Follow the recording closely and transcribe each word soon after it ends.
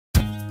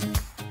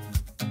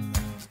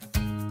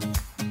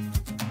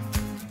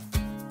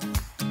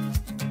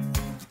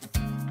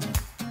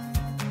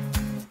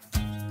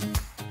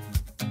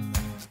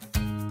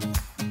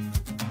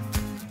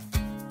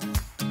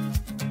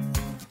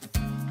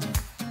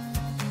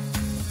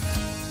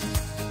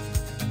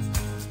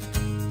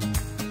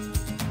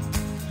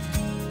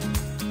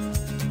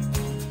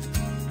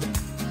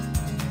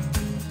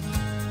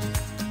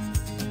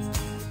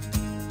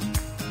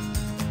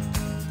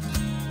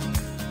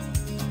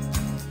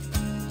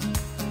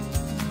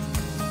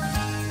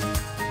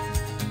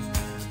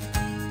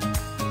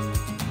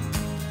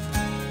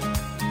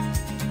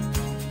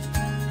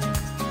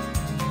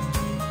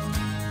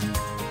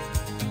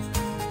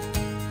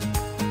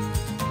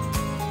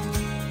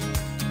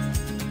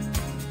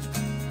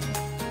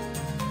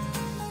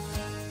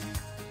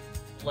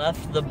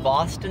left the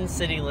Boston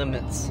city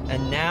limits,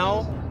 and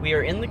now we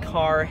are in the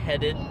car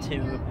headed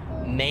to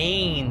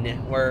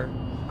Maine, where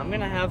I'm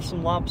gonna have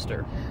some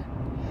lobster.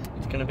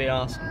 It's gonna be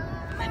awesome.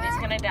 And he's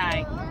gonna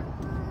die.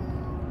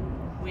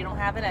 We don't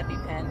have an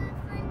EpiPen.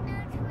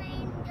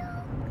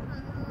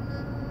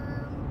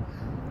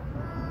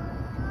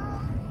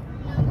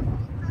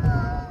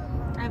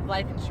 I have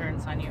life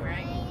insurance on you,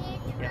 right?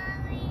 Yeah.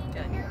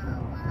 Good.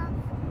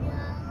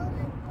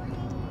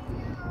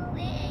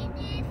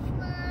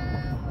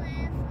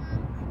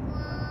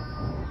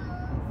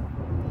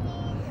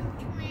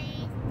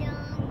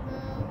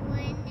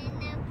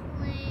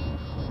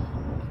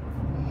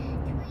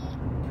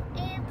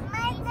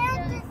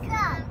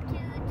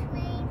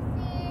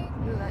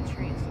 Ooh, that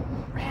tree's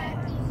red.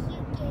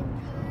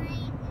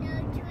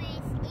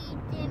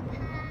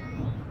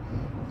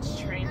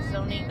 Trains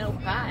don't eat no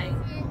pie.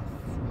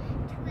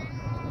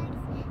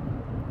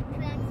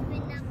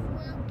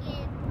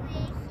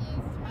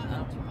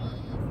 Uh-oh.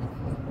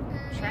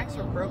 Tracks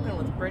were broken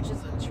with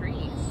bridges and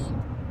trees.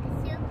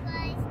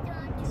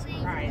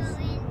 Surprise.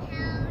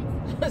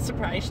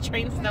 Surprise,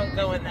 trains don't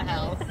go in the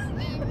house.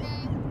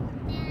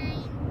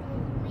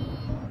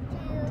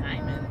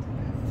 Diamond.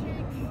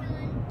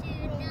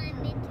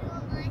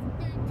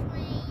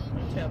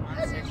 To a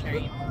monster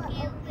train.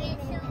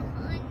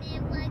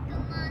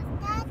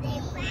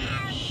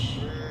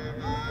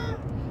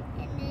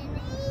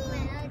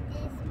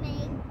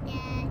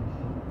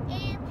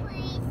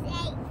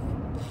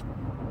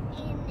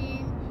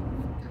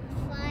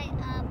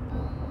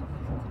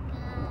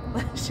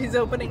 She's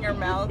opening her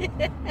mouth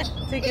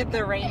to get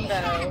the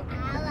rainbow.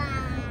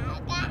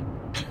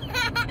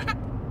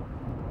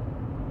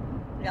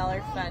 Y'all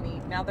are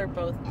funny. Now they're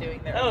both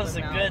doing their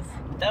open mouths.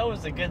 That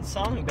was a good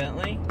song,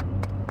 Bentley.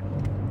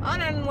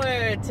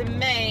 Onward to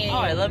Maine. Oh,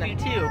 I love you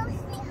too.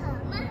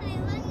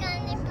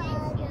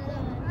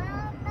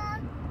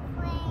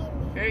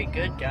 Very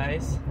good,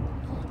 guys.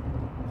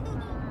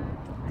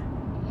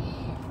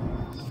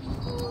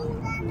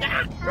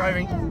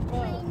 Driving.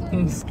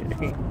 Just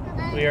kidding.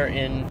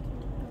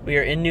 We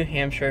are in New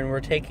Hampshire, and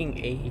we're taking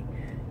a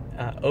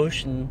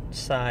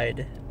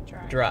oceanside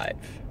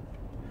drive.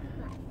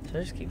 Should I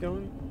just keep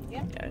going?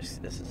 Yeah. Yeah, this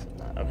is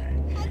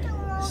okay.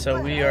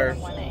 So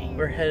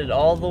we're headed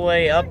all the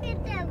way up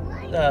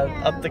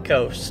the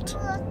coast.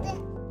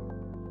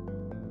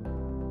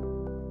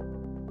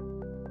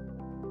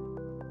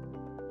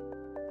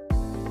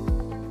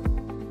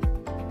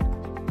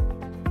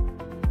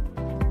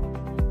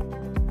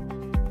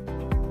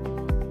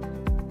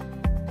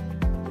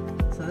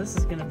 So this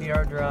is gonna be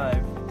our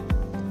drive.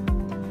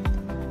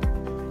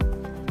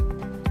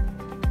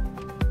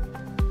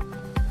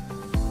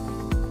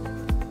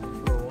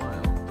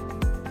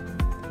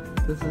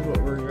 This is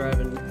what we're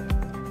driving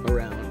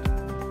around.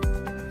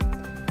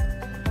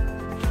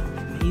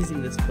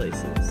 Amazing this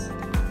place is.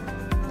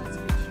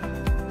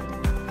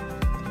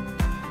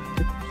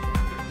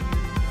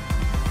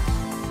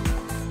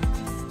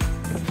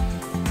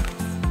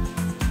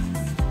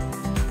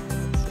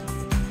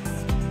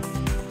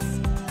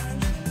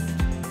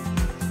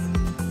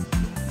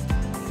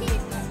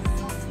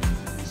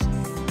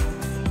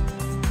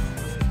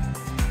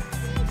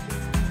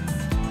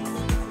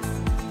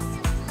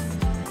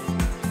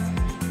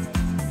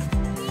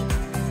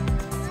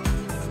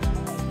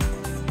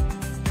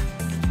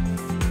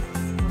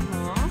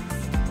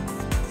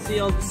 See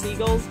all the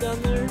seagulls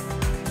down there?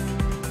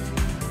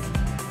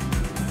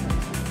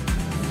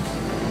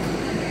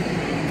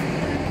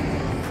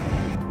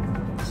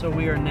 So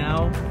we are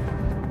now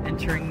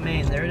entering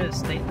Maine. There it is,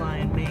 State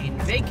Line, Maine.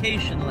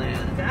 Vacation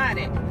land. Got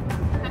it.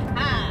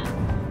 Ha-ha.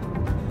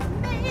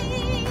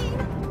 Maine.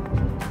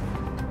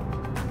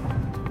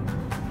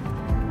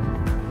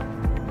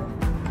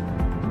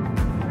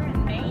 We're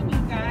in Maine,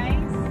 you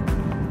guys.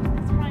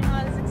 It's probably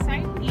not as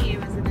exciting to you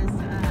as it is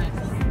to us.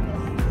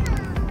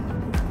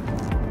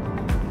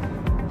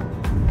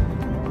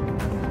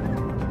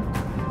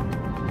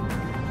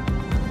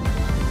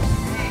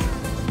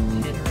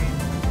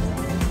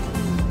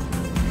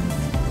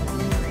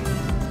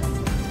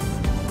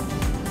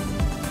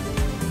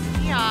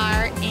 We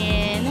are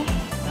in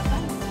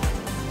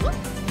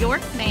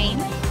York, Maine,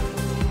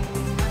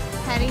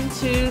 heading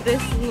to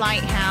this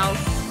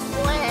lighthouse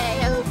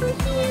way over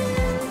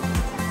here.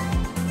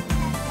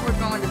 We're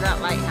going to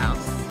that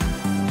lighthouse.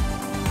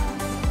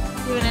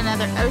 Doing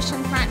another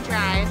oceanfront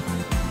drive.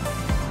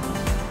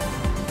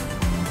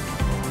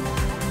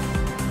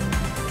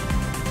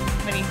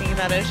 What do you think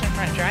about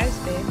oceanfront drives,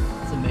 babe?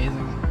 It's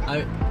amazing.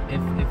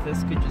 If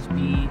this could just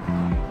be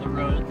the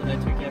road that I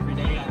took every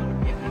day, I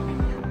would be a happy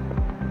man.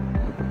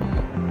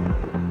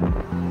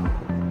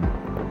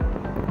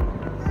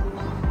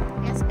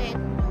 Yes, babe.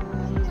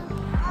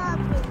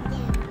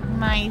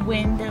 My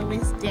window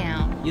is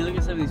down. You look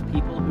at some of these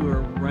people who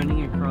are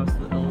running across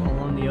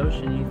along the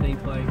ocean, you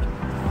think like,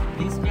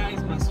 these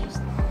guys must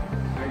just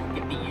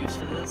get me used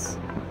to this.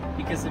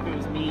 Because if it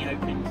was me, I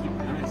couldn't keep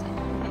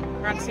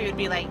doing Roxy would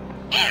be like,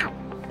 ow!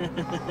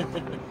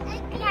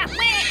 Got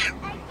wet!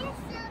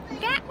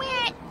 Got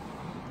wet!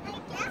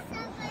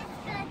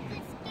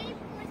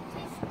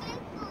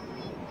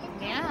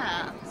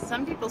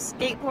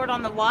 skateboard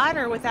on the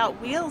water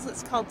without wheels.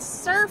 It's called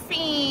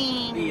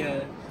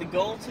surfing. The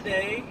goal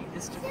today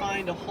is to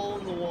find a hole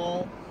in the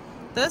wall.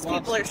 Those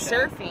people are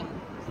surfing.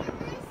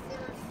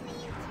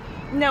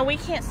 No, we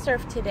can't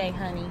surf today,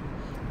 honey.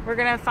 We're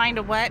gonna find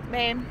a what,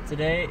 babe?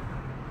 Today,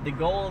 the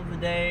goal of the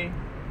day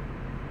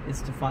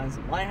is to find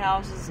some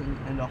lighthouses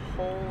and a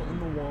hole in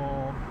the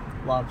wall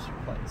lobster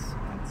place.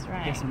 That's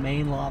right. It's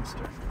Maine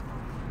lobster.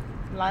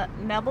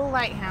 Nubble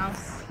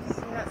Lighthouse.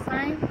 See that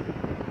sign?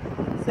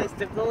 It says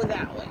to go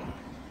that way.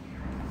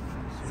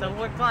 So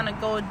we're gonna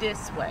go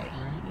this way.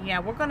 Yeah,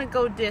 we're gonna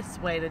go this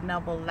way to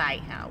Nubble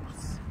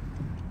Lighthouse.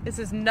 This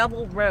is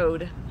Nubble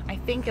Road. I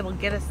think it'll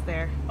get us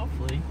there.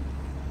 Hopefully.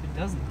 If it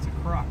doesn't, it's a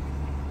crock.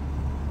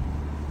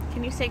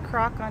 Can you say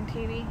crock on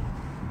TV?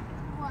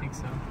 I think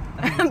so.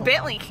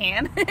 Bentley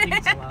can. I think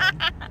it's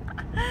allowed.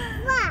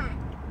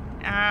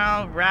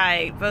 All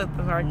right, both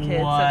of our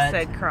kids have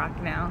said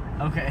crock now.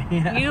 Okay.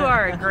 You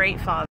are a great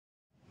father.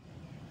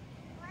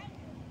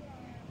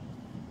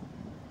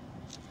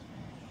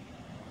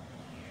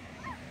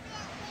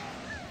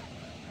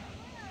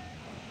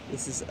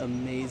 This is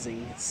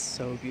amazing. It's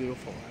so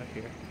beautiful out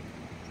here.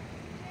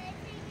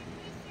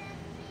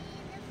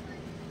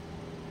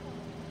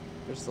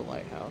 There's the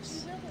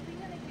lighthouse.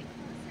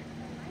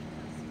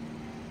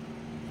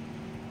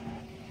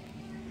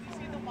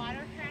 See the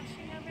water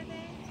crashing over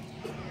there?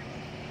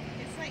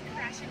 It's like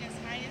crashing as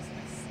high as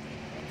this.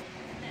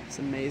 It's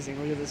amazing.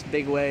 Look at this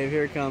big wave.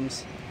 Here it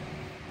comes.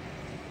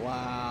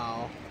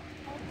 Wow.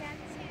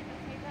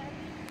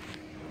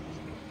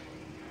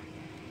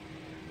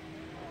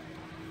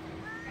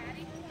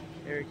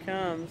 Here it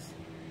comes.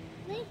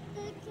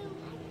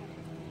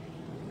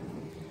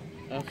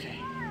 Okay.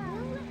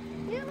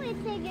 You would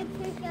take a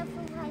picture of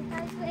the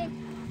lighthouse with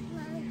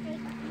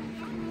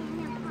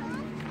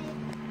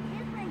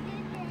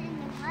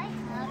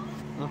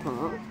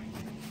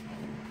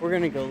We're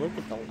gonna go look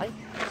at the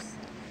lighthouse.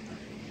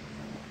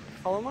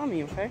 Follow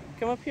mommy, okay?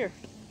 Come up here.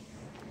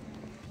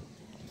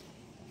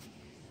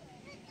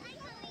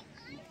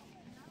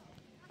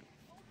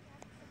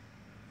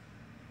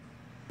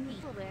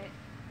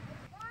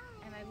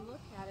 And I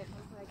looked at it and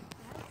was like,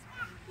 that's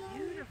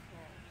beautiful.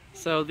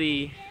 So I've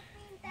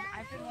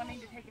been wanting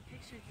to take a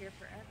picture here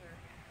forever.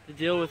 the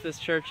deal with this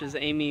church is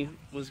Amy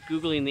was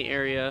Googling the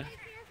area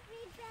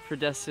for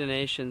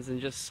destinations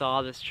and just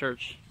saw this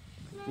church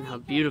and how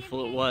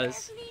beautiful it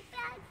was.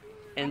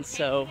 And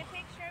so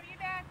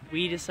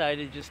we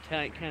decided just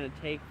to kind of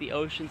take the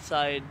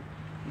Oceanside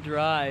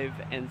Drive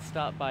and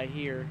stop by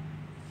here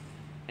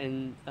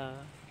and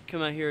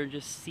come out here and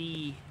just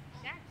see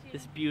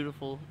this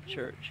beautiful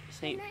church,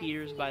 St.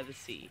 Peter's by the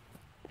Sea.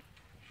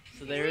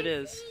 So there it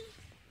is.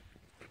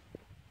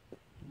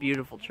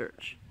 Beautiful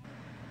church.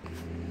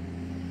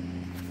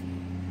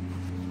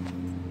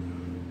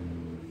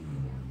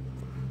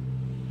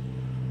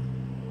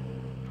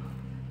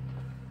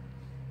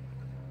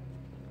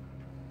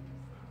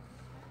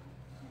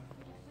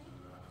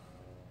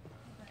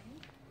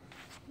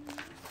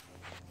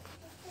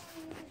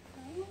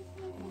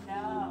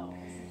 No,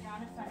 this is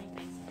not a funny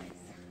face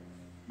place.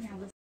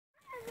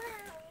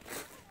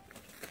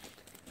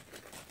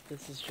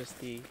 This is just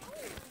the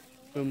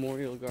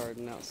memorial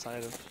garden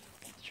outside of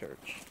the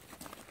church.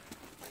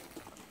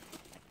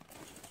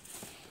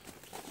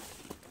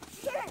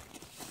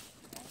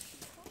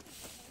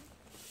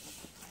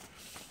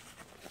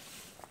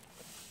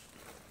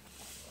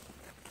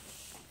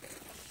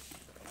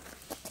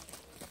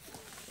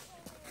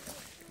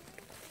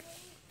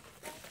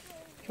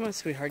 Come on,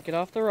 sweetheart, get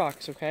off the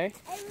rocks, okay?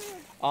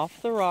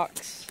 Off the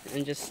rocks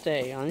and just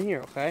stay on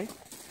here, okay?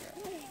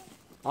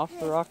 Off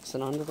the rocks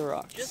and onto the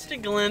rocks. Just a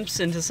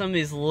glimpse into some of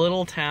these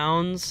little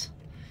towns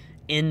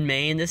in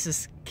Maine. This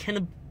is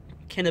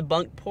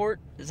Kennebunkport,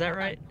 is that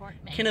right?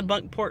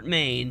 Kennebunkport,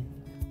 Maine.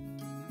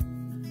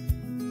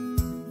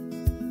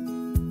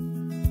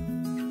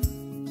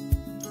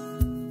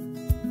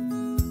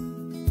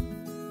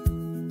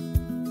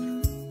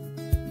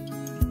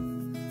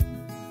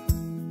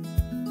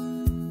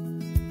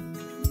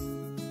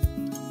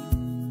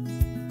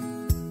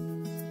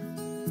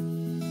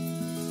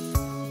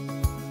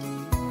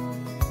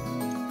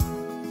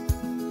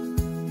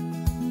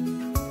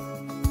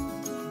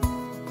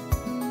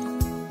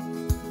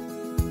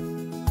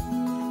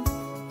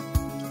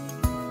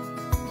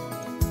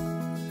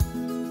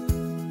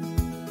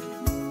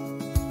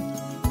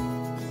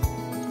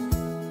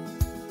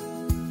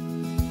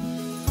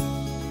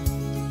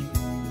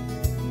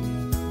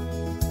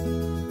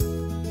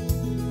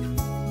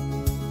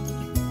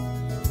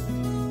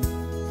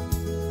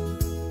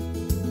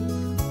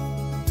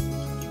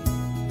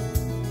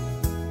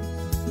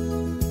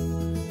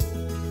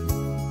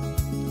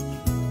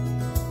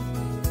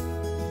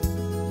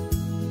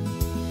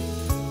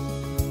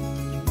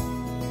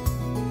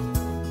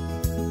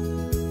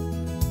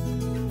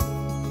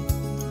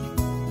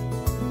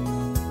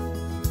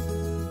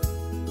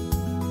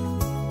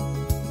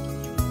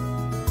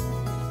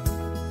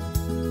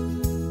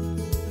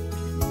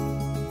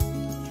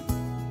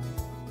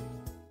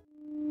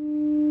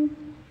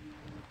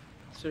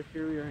 So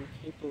here we are in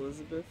Cape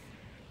Elizabeth.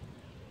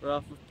 We're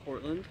off of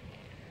Portland.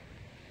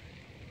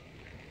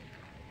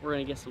 We're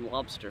gonna get some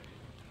lobster.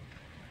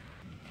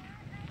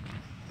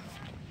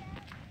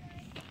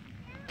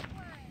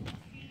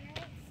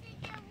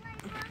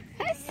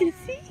 Hi,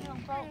 Sissy.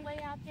 Boat way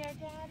out there,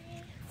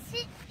 Daddy.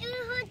 See, you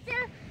heard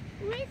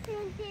the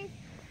listen this.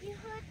 You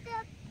heard the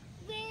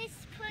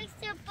wrist push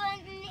the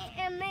button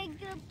and make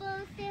the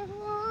boat the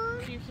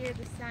horn. Do you hear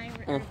the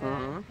siren or the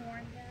horn,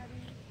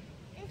 Daddy?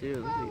 Dude,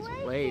 look at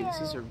these waves.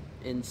 These are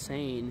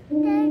insane.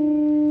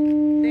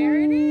 There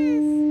it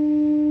is.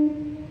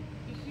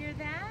 You hear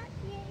that?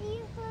 Yeah,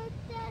 you heard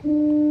that.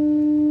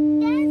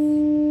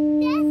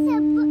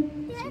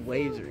 These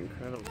waves are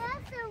incredible.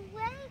 That's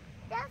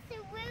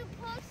a way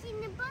pushing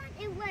the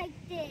button like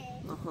this.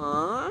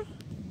 Uh-huh.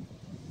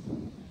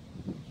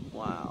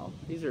 Wow,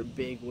 these are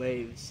big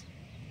waves.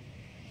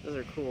 Those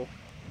are cool.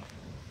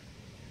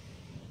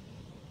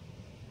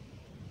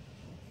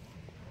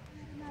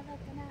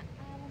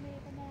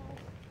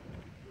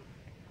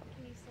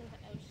 Can you say the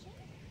ocean?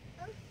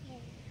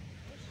 Okay.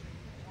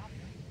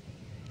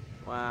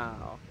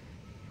 Wow.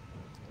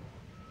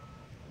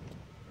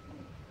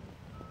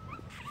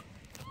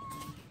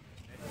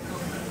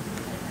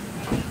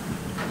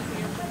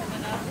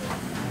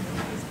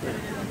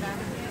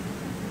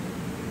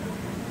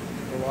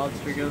 The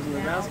lobster goes in the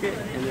basket,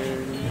 and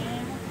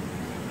then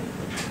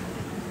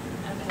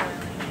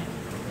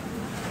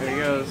there he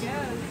goes.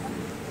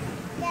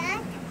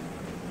 Dad?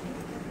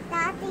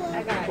 Daddy.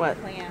 I got What?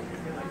 a plan.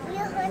 You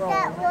heard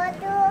that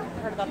water? I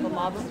heard about the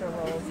lobster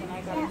rolls, and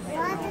I got a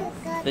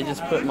plan. They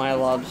just put my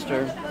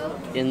lobster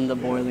in the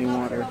boiling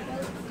water.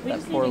 We That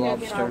just poor need to go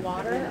get our lobster.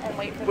 water and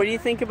wait for What do you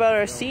think about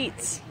our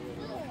seats?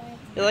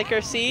 You like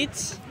our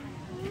seats?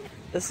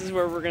 This is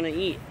where we're gonna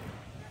eat.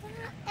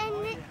 And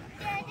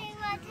Daddy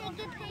want to take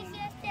a picture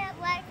of that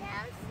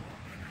lighthouse?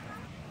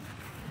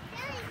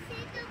 Daddy,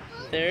 take a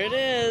photo. There it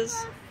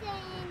is.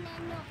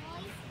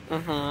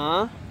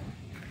 Uh-huh.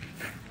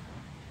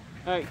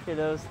 Alright,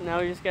 kiddos. Now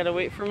we just gotta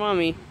wait for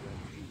Mommy.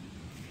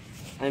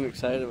 I'm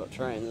excited about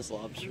trying this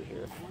lobster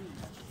here.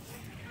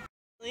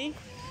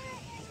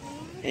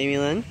 Amy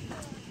Lynn,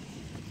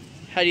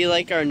 how do you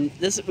like our...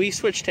 We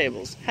switched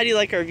tables. How do you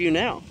like our view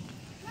now?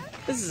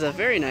 This is a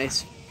very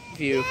nice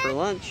view for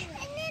lunch. And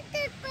then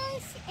the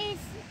bus is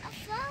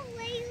far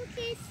away. You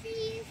can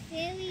see it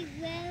very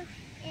well.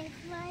 It's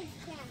like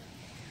that.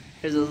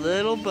 There's a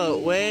little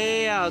boat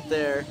way out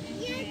there.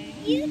 Yeah,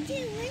 you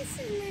can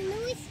listen to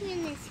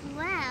Norseman as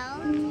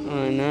well.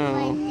 I know.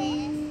 Like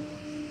this.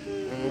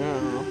 I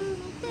know.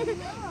 You can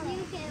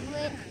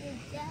listen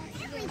to that.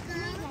 Here we go.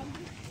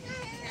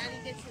 Daddy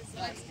gets his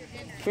lobster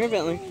dinner. Come here,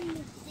 Bentley.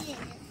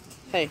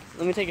 Hey,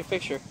 let me take a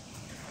picture.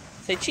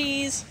 Say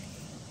cheese.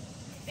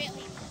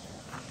 Bentley.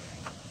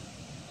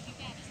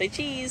 Say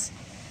cheese.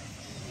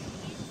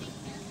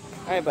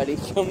 All right, buddy.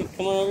 Come on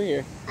over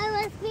here. I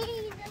was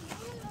reading the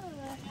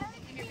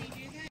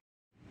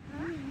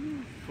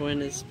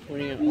Gwen is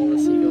pointing at all the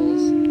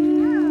seagulls.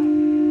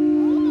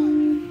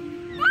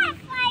 That's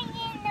flying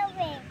in the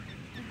wind.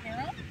 You hear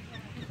it?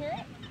 You hear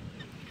it?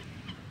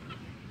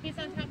 He's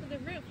on top of the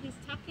roof. He's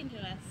talking to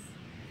us.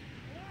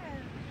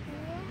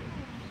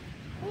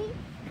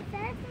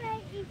 That's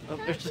why it's Oh,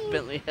 there's just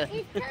Bentley. That's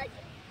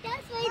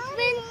why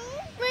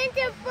when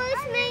the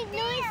bus make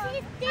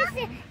noises, this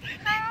is...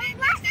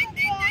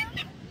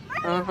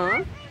 Uh-huh.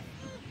 Lots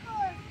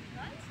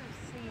of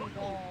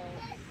seagulls.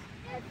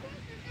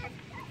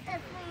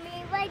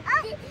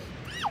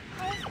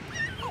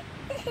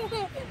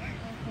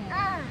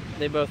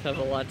 They both have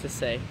a lot to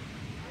say.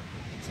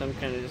 So I'm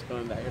kind of just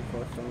going back and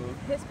forth from them.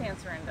 His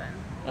pants are undone.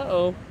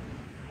 Uh-oh.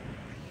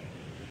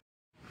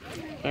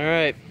 All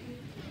right.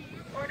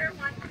 Order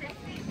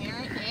 150. Here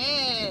it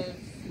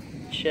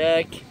is.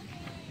 Check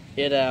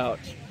it out.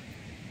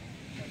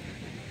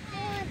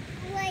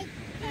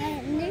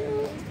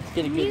 Let's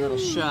get a good little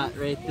shot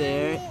right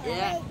there.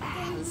 Yeah.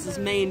 This is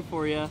Maine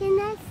for you. Can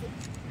I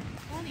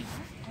Buddy,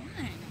 what's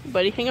on?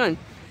 Buddy, hang on.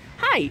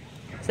 Hi.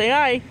 Say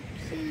hi.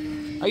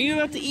 Are you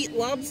about to eat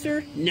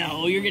lobster?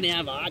 No, you're gonna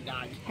have a hot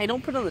dog. Hey,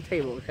 don't put it on the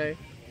table, okay?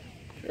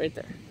 Right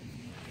there.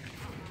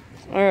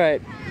 All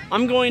right.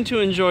 I'm going to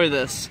enjoy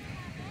this.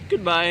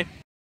 Goodbye,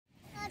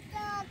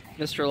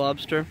 Mr.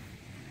 Lobster.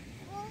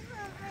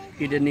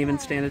 You didn't even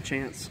stand a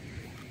chance.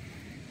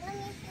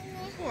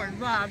 Poor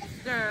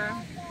lobster.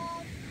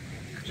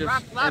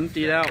 Just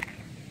emptied out.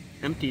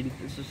 Emptied.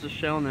 This is the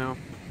shell now.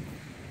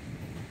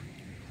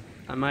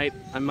 I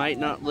might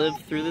not live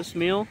through this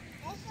meal.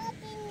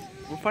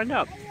 We'll find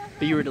out.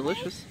 But you were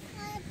delicious.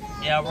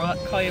 Yeah, we'll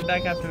call you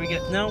back after we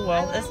get. No,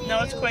 well,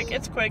 it's quick.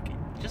 It's quick.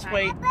 Just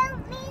wait.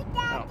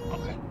 Oh,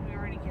 okay. We're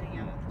already getting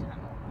out of the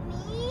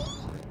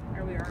tunnel.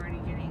 Or we were already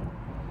getting.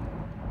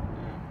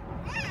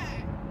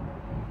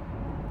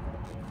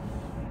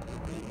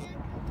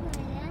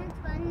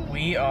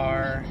 We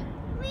are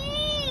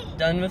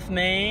done with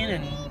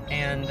Maine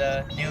and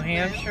New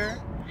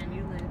Hampshire, And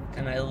you live.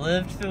 and I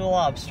lived through the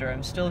lobster.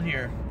 I'm still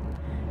here,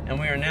 and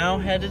we are now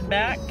headed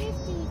back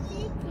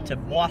to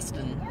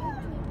Boston.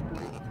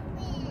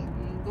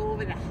 Go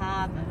over the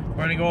harbor.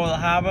 We're gonna go over the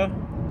harbor.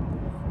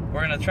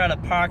 We're gonna try to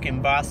park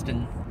in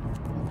Boston.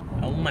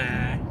 Oh my.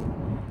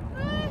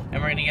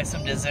 And we're gonna get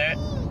some dessert.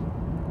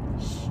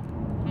 Shh.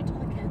 Don't tell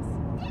the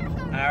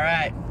kids.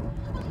 Alright.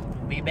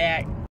 We'll be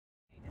back.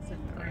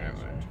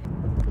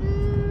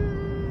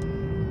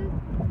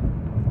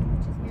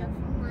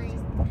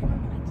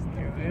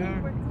 Here we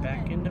are,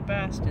 back into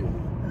Boston.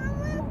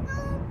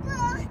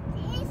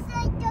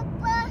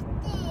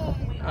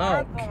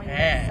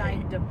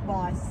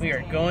 We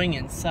are going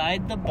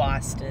inside the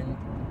Boston.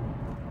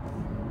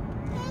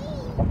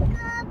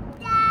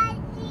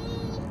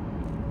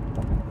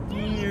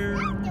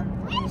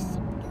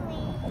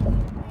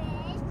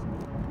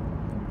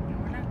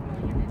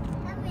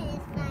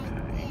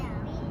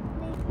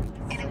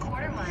 In a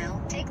quarter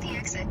mile, take the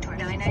exit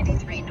toward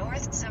I-93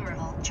 North,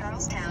 Somerville,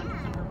 Charlestown.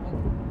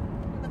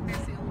 Look,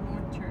 there's the old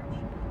North Church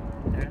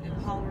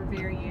that Paul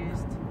Revere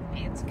used.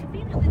 It's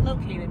conveniently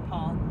located,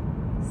 Paul.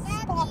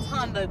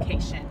 Spot-on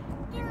location.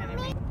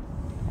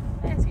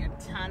 There's your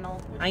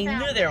tunnel. I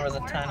knew there was a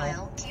Quarter tunnel.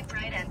 mile, keep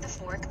right at the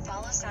fork,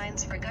 follow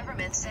signs for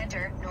Government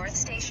Center, North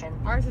Station.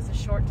 Ours is a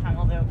short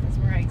tunnel though, because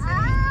we're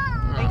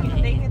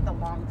exiting. They get the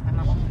long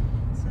tunnel.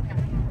 Slow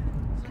down.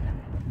 Slow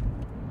down.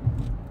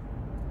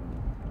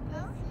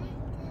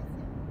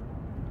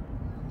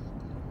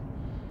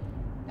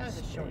 That was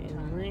a short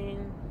tunnel.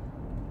 Lane.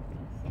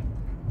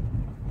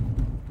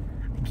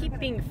 I keep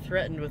being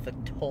threatened with a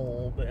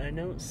toll, but I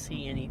don't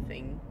see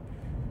anything.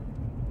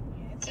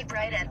 Keep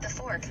right at the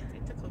fork.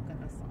 It's a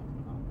coconut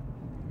song.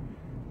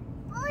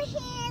 Oh,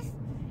 here's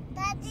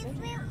the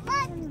different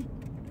one.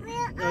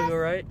 I'll go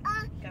right.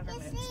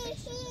 Government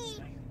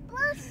station.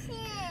 Buses.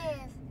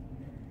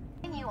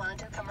 Continue on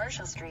to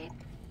Commercial Street.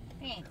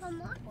 Thanks.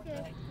 Come on,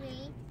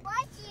 Street.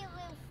 What's you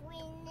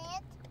between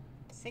it?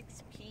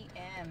 6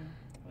 p.m.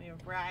 We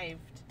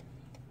arrived.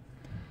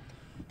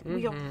 Mhm.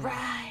 We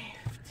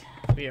arrived.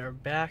 We are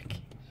back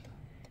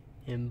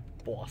in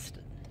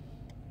Boston.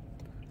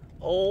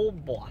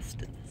 Old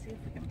Boston. Let's see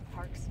if we can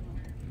park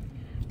somewhere.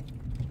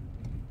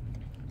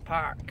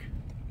 Park.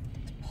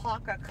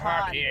 Park a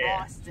car Park in here.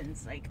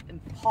 Boston's like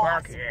impossible.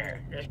 Park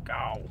here. Let's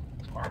go.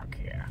 Park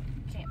here.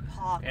 Can't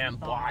park In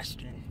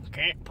Boston.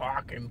 Can't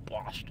park in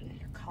Boston.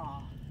 Your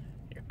car.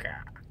 Your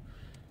car.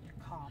 Your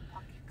car.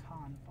 Park your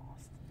car in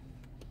Boston.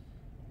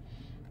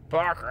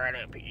 Park right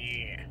up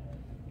here.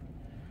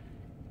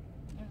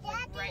 It was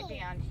like right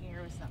down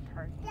here was that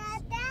parking.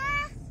 Dada.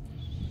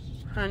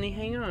 Honey,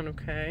 hang on,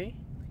 okay?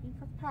 Looking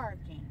for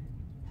parking.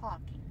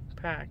 Parking.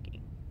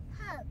 Parking.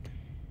 Park.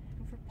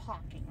 Looking for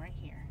parking right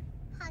here.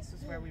 This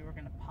is where we were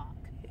gonna park.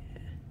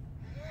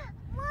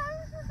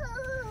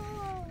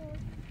 Whoa.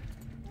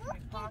 Look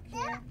Park at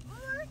here.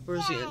 that.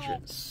 Where's the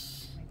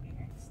entrance? Right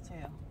here. It's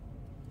two.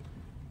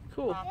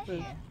 Cool. Park Good.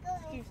 here.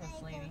 Excuse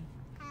us, lady.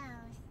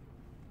 House.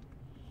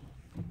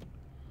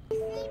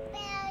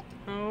 Seatbelt.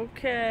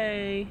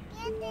 Okay.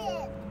 Get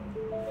it.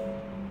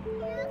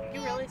 You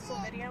really still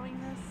videoing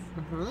this?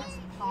 Uh-huh. Us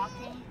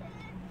parking?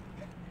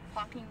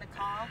 Parking the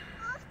car?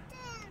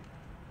 Austin.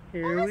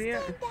 Here we are.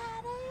 Austin,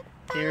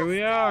 Daddy. Here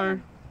we are.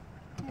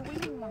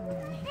 Here's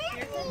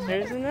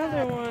There's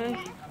another one.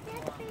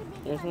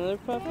 There's another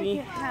puppy.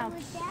 how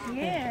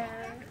cute.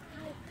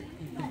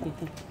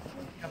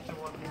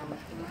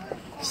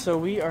 So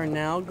we are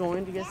now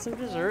going to get some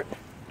dessert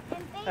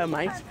at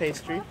Mike's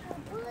Pastry.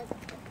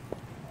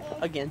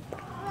 Again,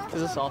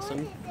 because it's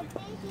awesome.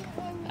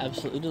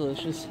 Absolutely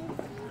delicious.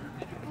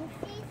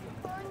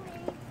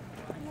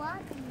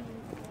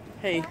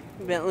 Hey,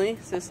 Bentley,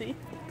 Sissy.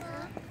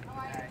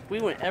 We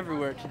went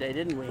everywhere today,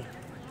 didn't we?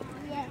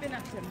 We've been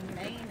up to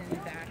Maine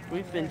and back.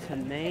 We've been to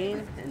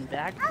Maine and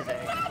back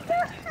today.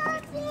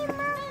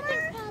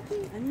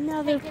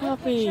 Another Get a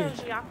puppy.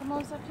 picture of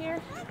Giacomo's up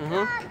here.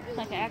 Uh-huh.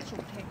 Like an actual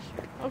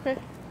picture. Okay.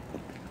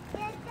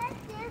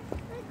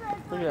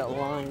 Look at that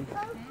line.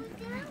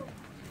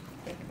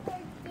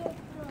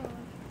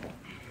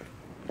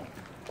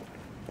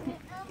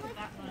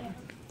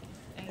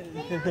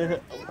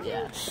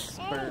 Yes,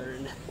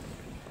 burn.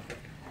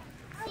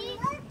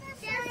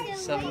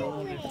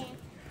 7-Eleven.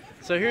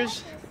 So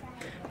here's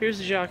the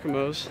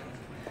Giacomo's.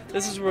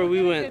 This is where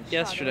we went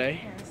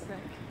yesterday.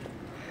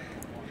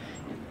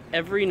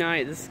 Every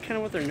night, this is kind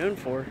of what they're known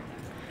for.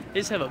 They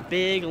just have a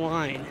big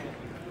line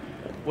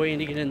waiting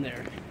to get in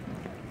there.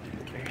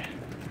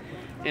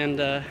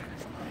 And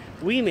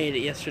we made it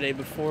yesterday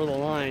before the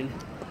line,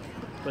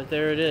 but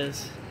there it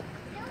is.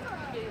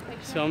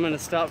 So I'm gonna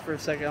stop for a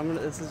second.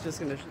 This is just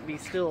gonna be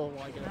still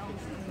while I get up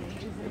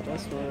the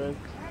bus road.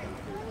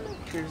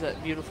 Here's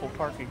that beautiful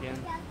park again.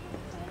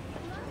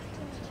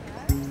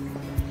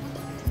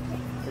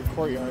 Or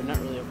courtyard, not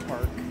really a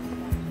park.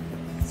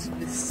 It's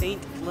the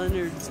St.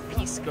 Leonard's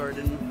Peace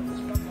Garden.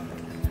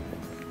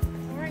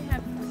 Before I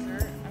have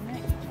dessert, I'm gonna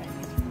eat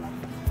Chinese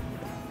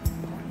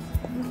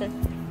Okay.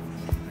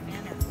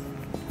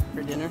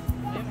 for dinner. For dinner.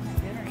 We haven't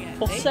had dinner yet.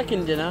 Well, They-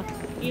 second dinner.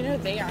 You know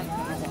they aren't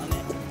gonna want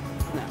it.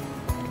 No.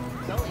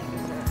 They'll eat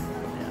dessert.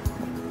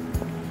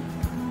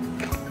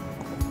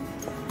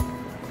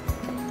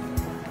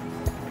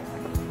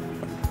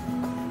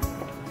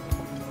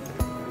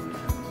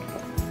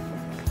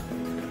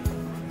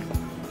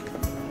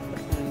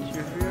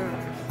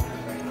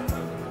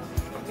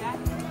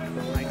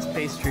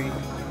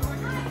 Street.